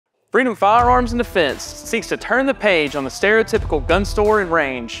Freedom Firearms and Defense seeks to turn the page on the stereotypical gun store and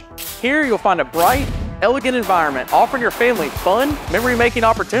range. Here you'll find a bright, elegant environment offering your family fun, memory-making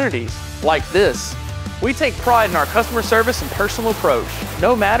opportunities like this. We take pride in our customer service and personal approach,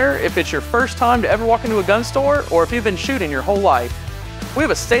 no matter if it's your first time to ever walk into a gun store or if you've been shooting your whole life. We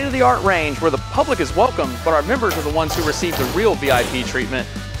have a state-of-the-art range where the public is welcome, but our members are the ones who receive the real VIP treatment.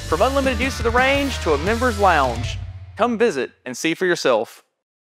 From unlimited use of the range to a members lounge. Come visit and see for yourself.